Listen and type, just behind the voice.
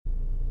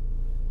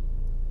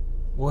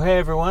Well, hey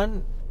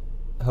everyone.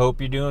 Hope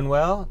you're doing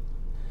well.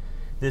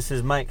 This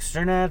is Mike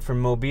Sternad from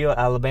Mobile,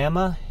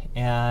 Alabama,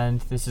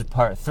 and this is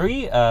part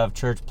 3 of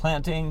church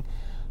planting,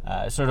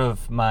 sort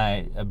of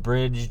my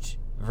abridged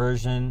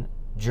version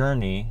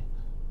journey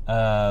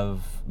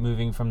of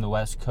moving from the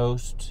West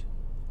Coast,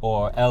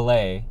 or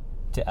LA,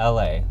 to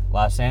LA,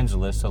 Los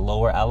Angeles, to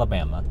Lower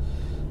Alabama,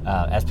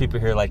 as people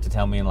here like to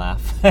tell me and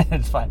laugh.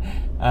 It's fine.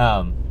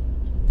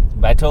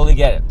 But I totally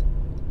get it.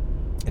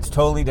 It's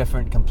totally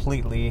different,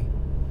 completely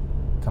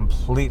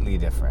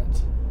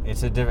different.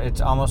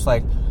 It's almost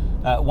like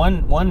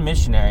one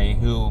missionary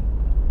who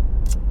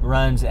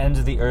runs Ends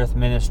of the Earth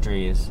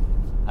Ministries.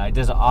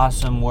 Does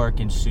awesome work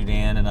in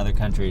Sudan and other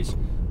countries.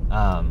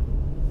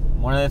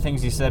 One of the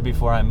things he said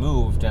before I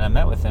moved, and I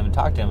met with him and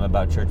talked to him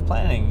about church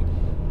planting,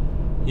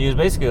 he was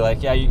basically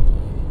like, yeah,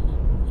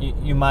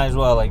 you might as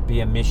well like be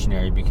a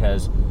missionary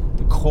because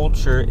the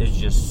culture is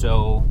just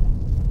so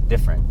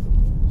different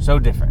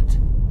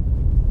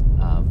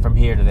from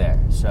here to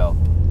there. So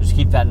just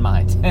keep that in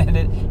mind.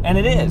 and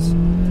it is.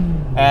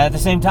 At the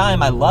same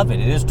time, I love it.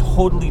 It is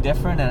totally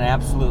different, and I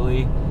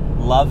absolutely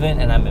love it,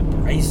 and I'm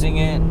embracing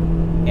it,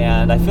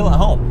 and I feel at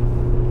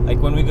home. Like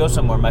when we go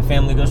somewhere, my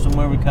family goes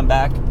somewhere, we come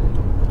back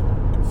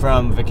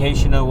from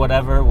vacation or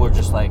whatever, we're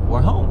just like, we're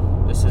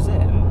home. This is it.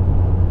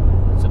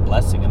 And it's a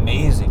blessing.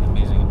 Amazing.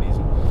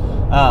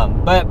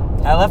 But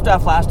I left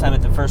off last time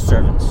at the first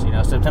service,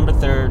 Sunday, September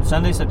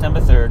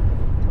 3rd,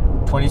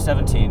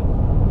 2017.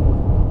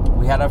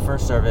 We had our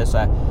first service.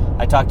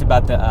 I talked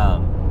about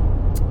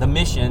the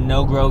mission,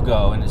 Know, Grow,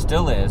 Go, and it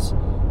still is.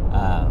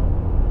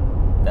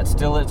 That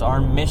still is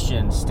our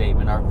mission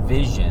statement, our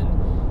vision.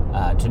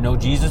 To know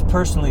Jesus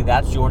personally,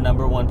 that's your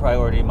number one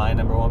priority, my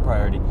number one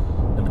priority.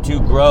 Number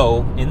 2,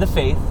 grow in the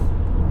faith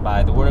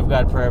by the Word of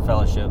God Prayer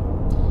Fellowship,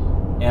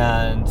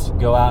 and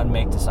go out and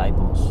make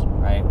disciples,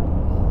 right?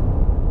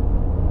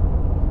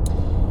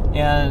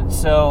 And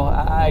so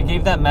I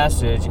gave that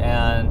message,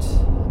 and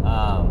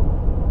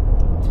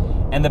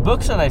the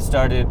books that I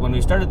started, when we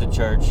started the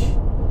church,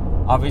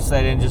 obviously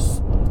I didn't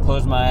just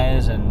close my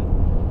eyes and,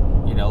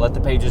 let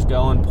the pages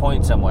go and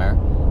point somewhere.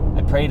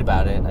 I prayed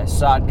about it. I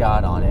sought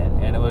God on it.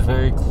 And it was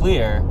very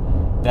clear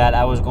that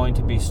I was going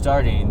to be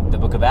starting the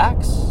book of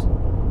Acts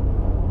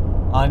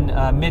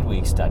on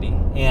midweek study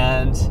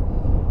and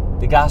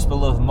the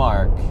Gospel of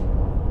Mark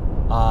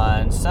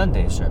on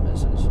Sunday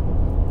services.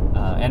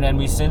 And then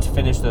we since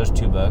finished those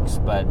 2 books,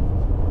 but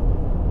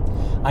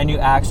I knew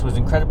Acts was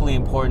incredibly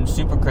important,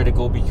 super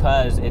critical,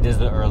 because it is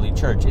the early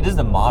church. It is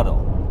the model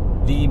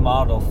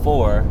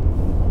for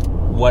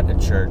what a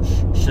church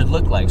should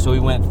look like. So we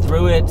went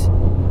through it,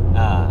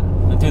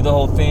 went through the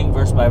whole thing,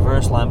 verse by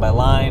verse, line by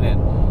line, and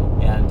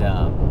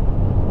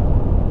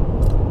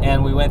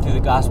we went through the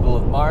Gospel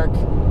of Mark.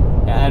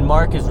 And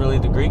Mark is really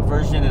the Greek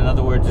version. In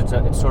other words, it's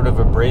sort of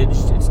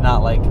abridged. It's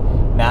not like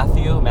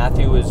Matthew.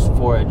 Matthew is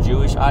for a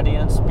Jewish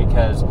audience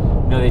because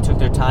they took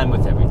their time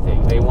with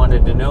everything. They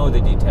wanted to know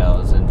the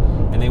details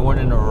and they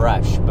weren't in a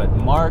rush. But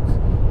Mark,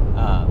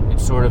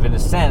 it's sort of in a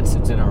sense,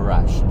 it's in a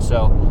rush. And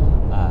so,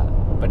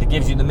 but it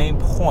gives you the main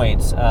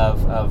points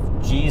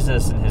of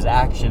Jesus and his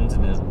actions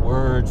and his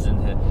words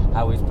and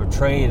how he's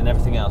portrayed and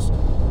everything else.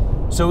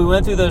 So we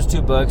went through those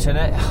 2 books, and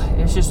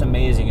it's just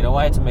amazing. You know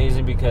why it's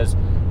amazing? Because,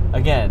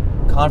 again,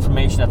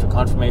 confirmation after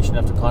confirmation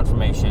after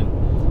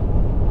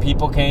confirmation.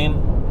 People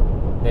came,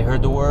 they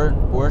heard the word,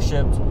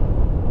 worshipped.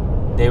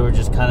 They were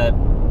just kind of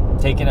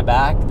taken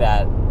aback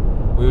that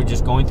we were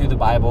just going through the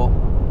Bible.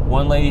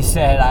 One lady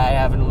said, I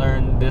haven't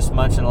learned this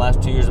much in the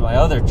last 2 years of my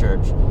other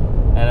church,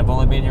 and I've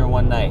only been here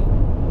one night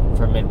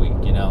for midweek,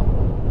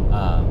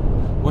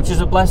 which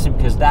is a blessing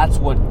because that's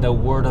what the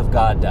Word of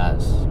God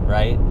does,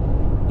 right?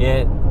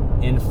 It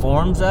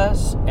informs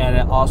us, and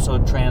it also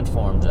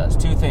transforms us.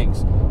 2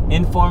 things.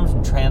 Informs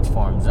and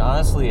transforms. And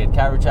honestly, at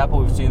Calvary Chapel,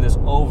 we've seen this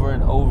over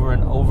and over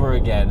and over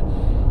again,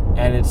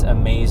 and it's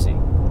amazing.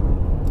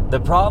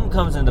 The problem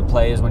comes into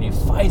play is when you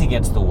fight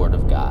against the Word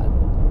of God,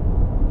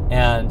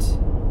 and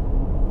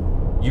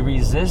you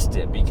resist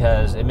it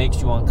because it makes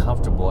you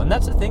uncomfortable. And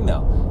that's the thing,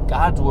 though.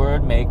 God's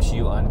Word makes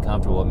you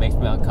uncomfortable. It makes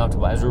me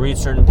uncomfortable. As we read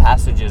certain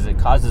passages, it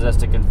causes us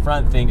to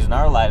confront things in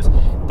our lives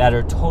that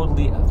are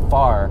totally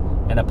far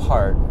and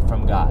apart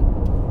from God.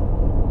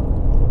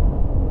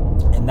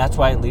 And that's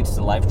why it leads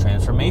to life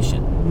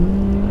transformation.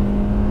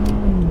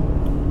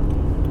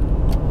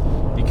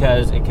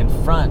 Because it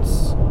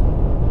confronts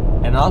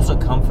and also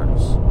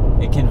comforts.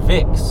 It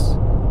convicts.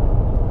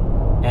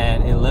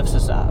 And it lifts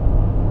us up.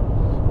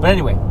 But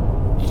anyway,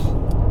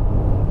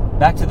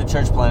 back to the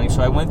church planting.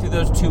 So I went through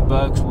those 2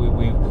 books.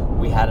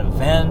 We had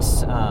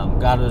events.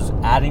 God was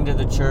adding to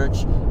the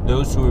church.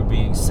 Those who were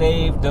being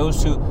saved.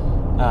 Those who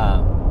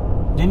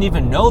didn't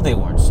even know they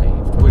weren't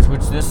saved. Which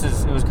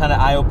it was kind of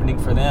eye-opening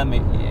for them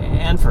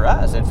and for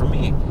us and for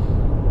me,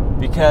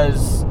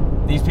 because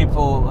these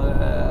people,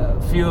 a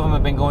few of them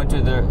have been going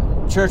to their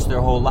church their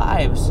whole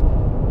lives,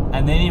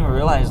 and they didn't even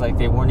realize like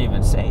they weren't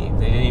even saved.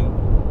 They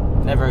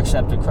never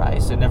accepted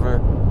Christ. It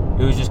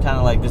was just kind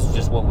of like, this is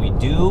just what we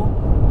do,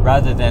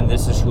 rather than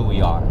this is who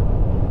we are.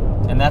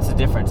 And that's the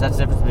difference. That's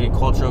the difference between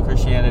cultural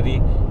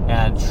Christianity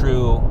and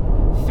true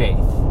faith,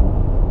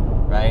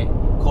 right?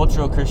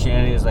 Cultural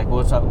Christianity is like,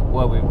 well, it's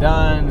what we've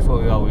done, it's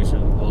what we always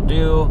will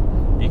do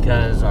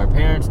because our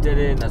parents did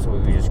it, and that's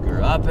what we just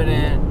grew up in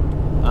it.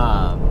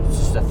 It's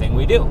just a thing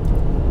we do.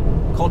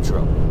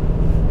 Cultural.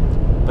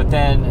 But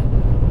then,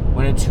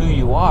 when it's who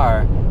you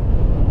are,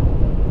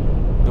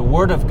 the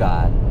Word of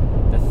God,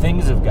 the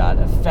things of God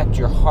affect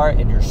your heart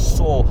and your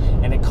soul,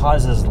 and it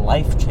causes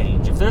life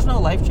change. If there's no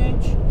life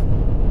change,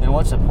 then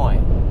what's the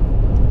point?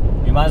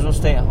 You might as well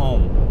stay at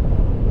home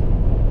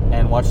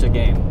and watch the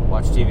game,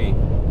 watch TV,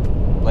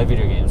 play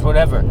video games,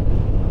 whatever.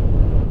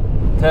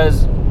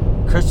 Because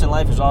Christian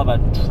life is all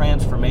about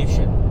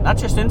transformation. Not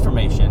just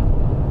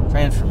information,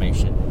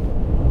 transformation.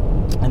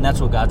 And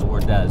that's what God's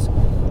Word does.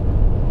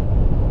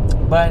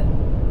 But,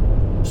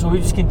 so we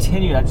just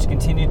continued. I just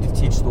continued to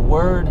teach the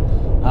Word.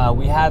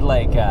 We had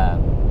like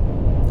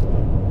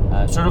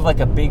sort of like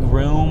a big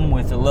room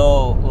with a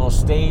little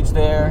stage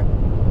there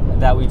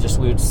that we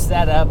would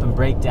set up and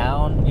break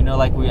down. You know,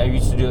 like I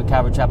used to do at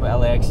Calvary Chapel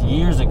LAX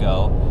years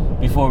ago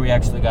before we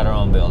actually got our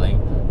own building.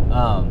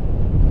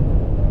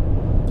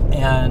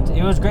 And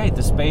it was great.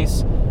 The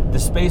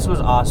space was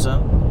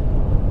awesome.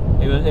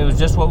 It was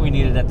just what we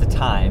needed at the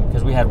time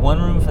because we had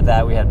one room for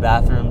that. We had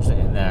bathrooms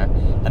in there,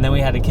 and then we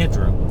had a kids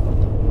room.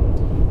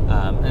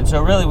 And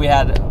so really we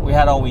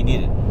had all we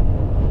needed.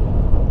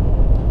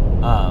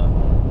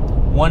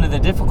 One of the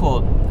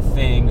difficult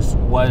things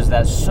was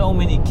that so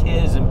many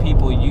kids and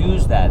people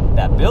used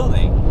that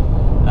building.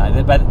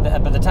 That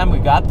by the time we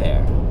got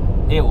there,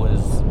 it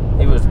was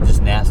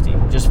just nasty.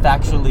 Just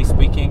factually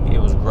speaking, it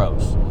was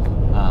gross.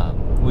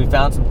 We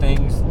found some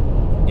things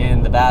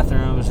in the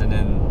bathrooms and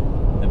in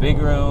the big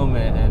room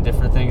and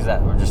different things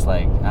that were just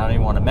like, I don't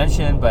even want to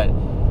mention, but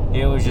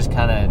it was just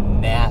kind of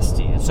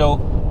nasty. And so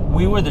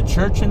we were the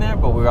church in there,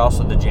 but we were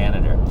also the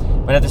janitor.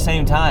 But at the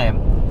same time,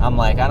 I'm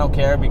like, I don't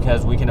care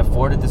because we can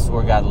afford it. This is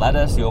where God led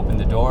us. He opened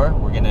the door.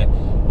 We're gonna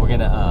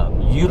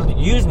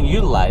use and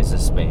utilize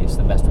this space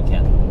the best we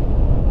can.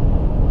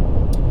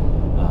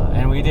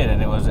 And we did,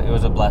 and it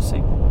was a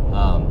blessing.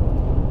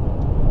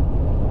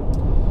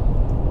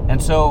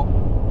 And so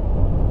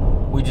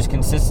we just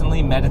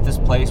consistently met at this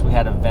place. We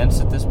had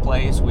events at this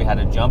place. We had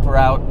a jumper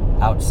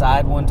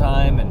outside one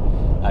time, and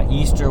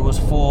Easter was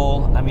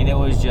full. I mean, it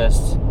was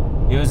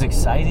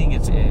exciting.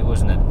 It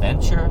was an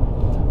adventure.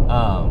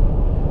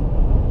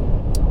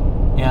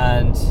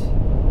 And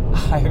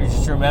I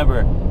just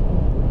remember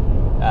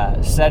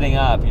setting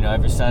up,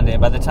 every Sunday.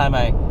 And by the time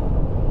I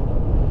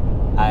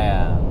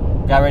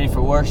got ready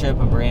for worship,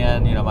 and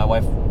Brianne, my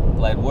wife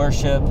led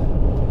worship,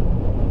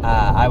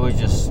 I was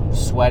just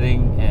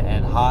sweating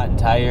and hot and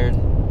tired,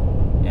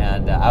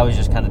 and I was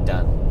just kind of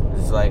done. It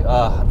was like,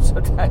 oh, I'm so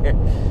tired.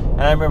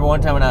 And I remember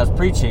one time when I was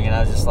preaching, and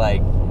I was just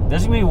like,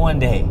 there's going to be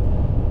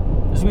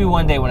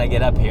one day when I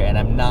get up here and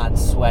I'm not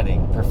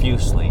sweating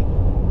profusely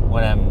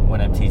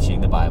when I'm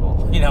teaching the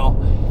Bible,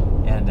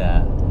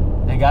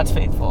 and God's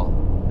faithful.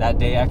 That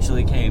day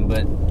actually came, but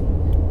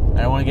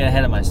I don't want to get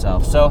ahead of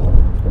myself. So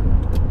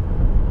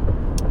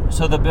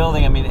the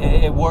building,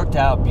 it worked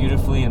out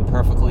beautifully and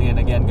perfectly, and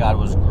again, God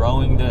was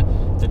growing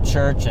the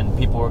church, and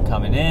people were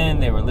coming in,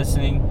 they were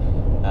listening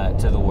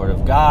to the Word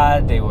of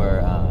God, they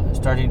were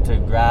starting to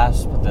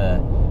grasp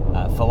the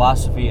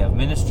philosophy of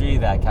ministry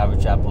that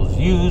Calvary Chapel's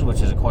use,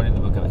 which is according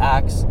to the book of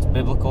Acts. It's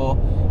biblical.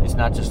 It's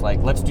not just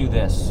like, let's do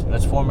this.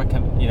 Let's form a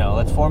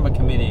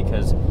committee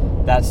because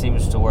that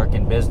seems to work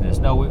in business.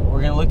 No,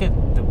 we're going to look at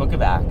the book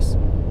of Acts,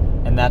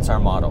 and that's our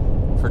model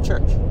for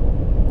church.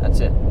 That's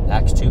it.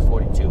 Acts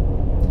 2:42.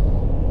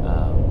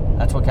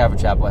 That's what Calvary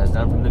Chapel has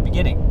done from the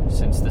beginning,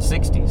 since the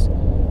 60s.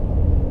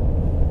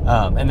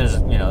 And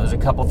there's a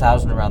couple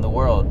thousand around the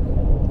world,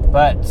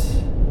 but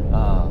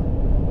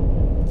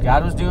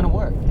God was doing a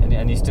work,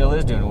 and He still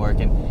is doing a work,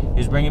 and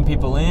He's bringing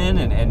people in,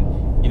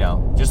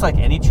 and just like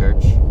any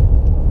church,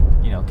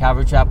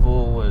 Calvary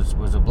Chapel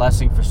was a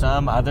blessing for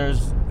some.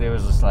 Others, they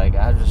was just like,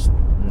 I'm just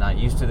not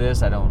used to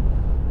this. I don't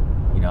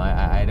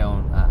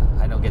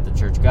get the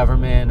church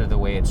government or the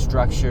way it's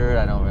structured.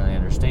 I don't really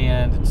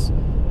understand.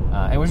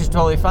 And which is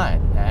totally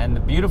fine. And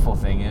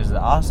the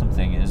awesome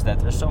thing is that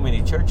there's so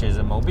many churches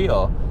in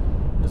Mobile.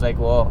 It's like,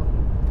 well,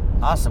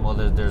 awesome. Well,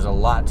 there's a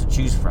lot to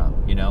choose from,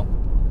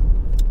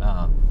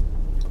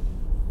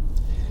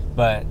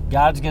 but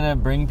God's going to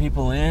bring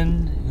people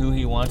in who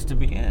He wants to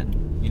be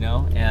in,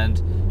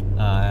 and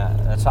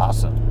that's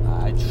awesome.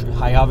 I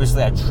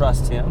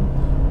trust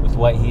Him with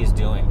what He's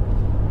doing.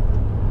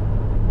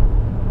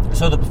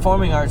 So the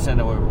Performing Arts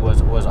Center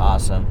was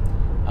awesome.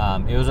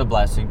 It was a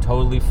blessing,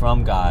 totally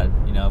from God,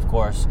 of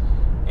course.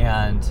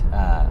 And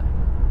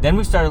then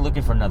we started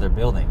looking for another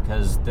building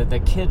because the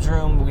kids'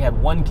 room, we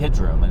had one kids'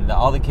 room, and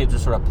all the kids were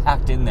sort of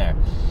packed in there.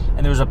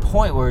 And there was a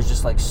point where it was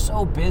just like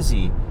so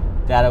busy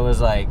that it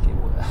was like,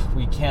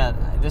 we can't,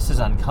 this is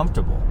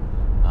uncomfortable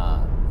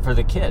for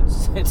the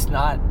kids. It's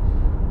not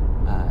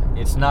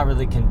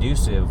really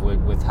conducive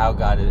with how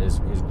God is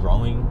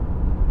growing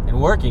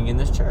and working in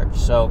this church.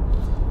 So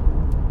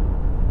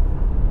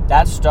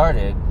that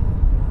started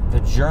the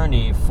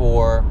journey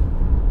for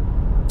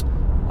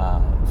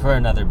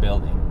another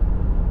building.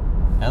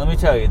 And let me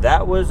tell you,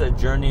 that was a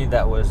journey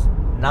that was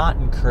not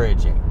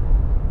encouraging,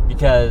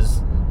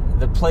 because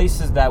the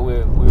places that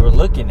we were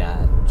looking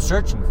at,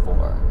 searching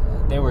for,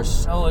 they were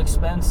so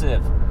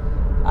expensive.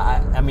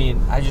 I mean,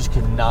 I just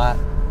could not,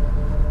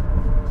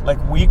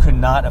 we could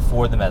not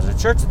afford them as a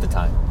church at the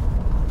time.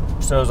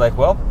 So I was like,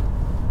 well,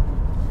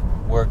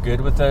 we're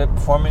good with the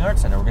Performing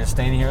Arts Center. We're going to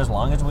stay in here as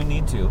long as we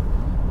need to,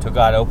 till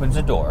God opens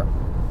a door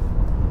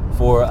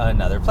for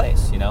another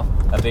place,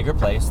 a bigger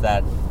place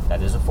that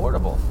is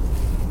affordable.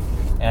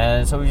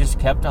 And so we just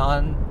kept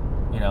on,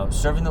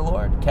 serving the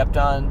Lord, kept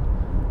on,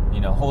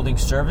 holding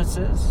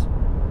services,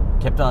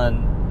 kept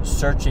on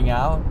searching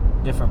out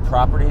different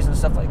properties and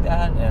stuff like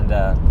that. And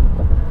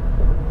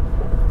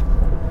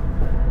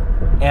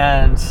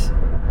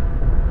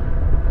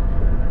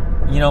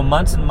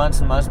months and months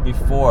and months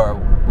before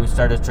we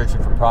started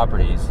searching for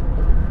properties,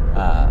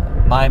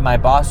 my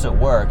boss at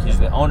work, he's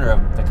the owner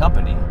of the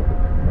company,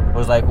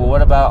 was like, well,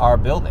 what about our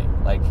building?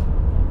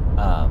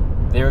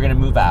 They were going to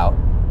move out,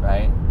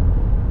 right?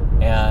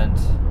 And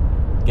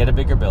get a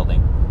bigger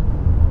building.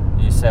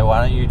 And you say,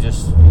 why don't you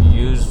just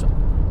use,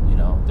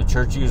 the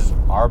church use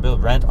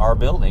rent our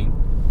building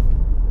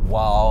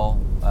while,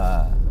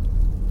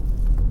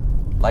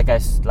 like I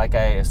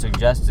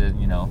suggested,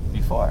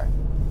 before.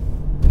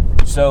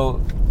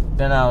 So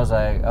then I was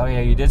like, oh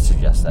yeah, you did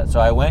suggest that. So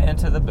I went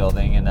into the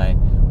building and I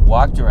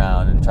walked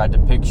around and tried to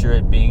picture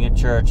it being a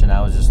church, and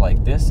I was just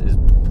like, this is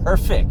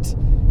perfect.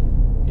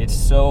 It's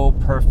so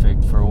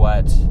perfect for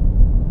what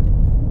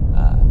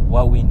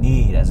we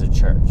need as a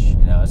church,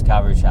 as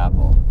Calvary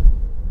Chapel.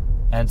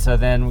 And so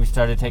then we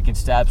started taking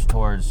steps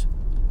towards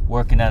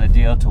working out a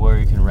deal to where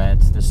we can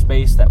rent the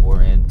space that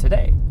we're in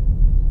today.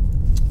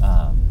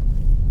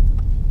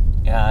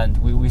 And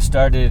we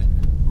started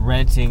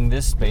renting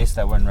this space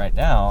that we're in right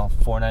now,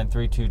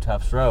 4932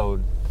 Tufts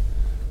Road,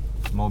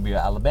 Mobile,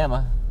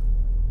 Alabama,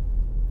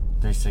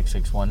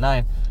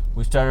 36619.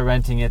 We started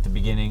renting it at the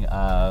beginning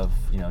of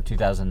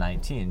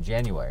 2019,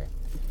 January.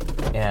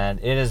 And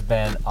it has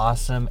been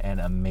awesome and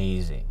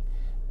amazing.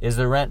 Is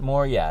the rent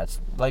more? Yeah, it's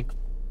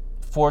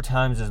 4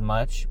 times as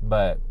much,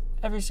 but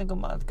every single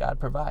month God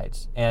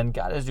provides, and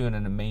God is doing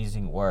an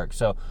amazing work.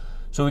 So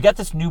we got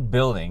this new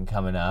building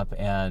coming up,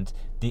 and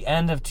the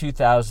end of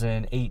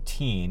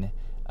 2018,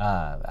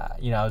 I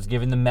was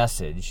giving the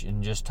message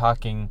and just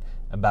talking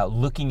about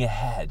looking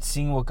ahead,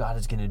 seeing what God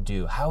is going to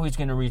do, how He's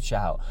going to reach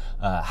out,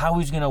 how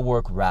He's going to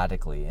work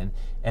radically, and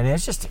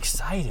it's just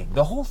exciting.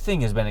 The whole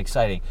thing has been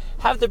exciting.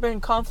 Have there been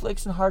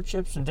conflicts and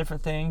hardships and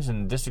different things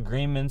and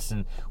disagreements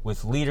and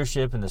with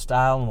leadership and the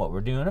style and what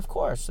we're doing? Of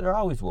course, there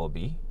always will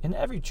be, in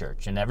every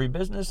church, in every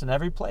business, in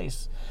every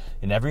place,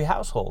 in every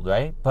household,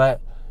 right?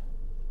 But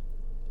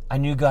I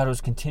knew God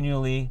was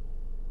continually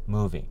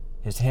moving.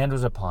 His hand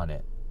was upon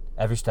it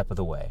every step of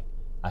the way.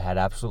 I had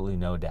absolutely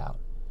no doubt.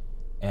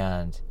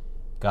 And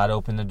God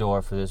opened the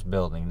door for this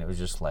building, and it was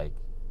just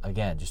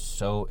again, just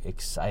so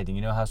exciting.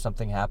 You know how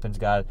something happens,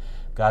 God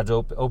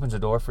opens a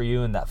door for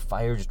you, and that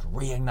fire just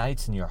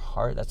reignites in your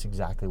heart? That's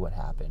exactly what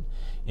happened.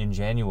 In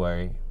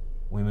January,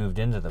 we moved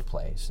into the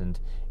place, and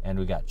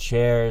we got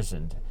chairs,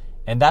 and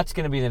that's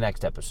going to be the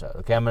next episode.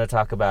 Okay, I'm going to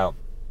talk about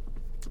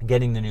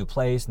getting the new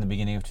place in the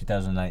beginning of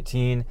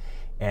 2019,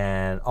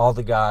 and all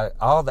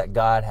that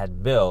God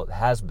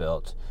has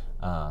built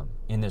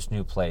in this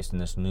new place, in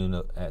this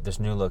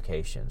new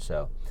location.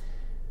 So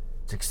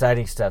it's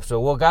exciting stuff. So,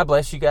 well, God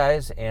bless you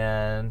guys,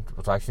 and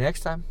we'll talk to you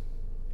next time.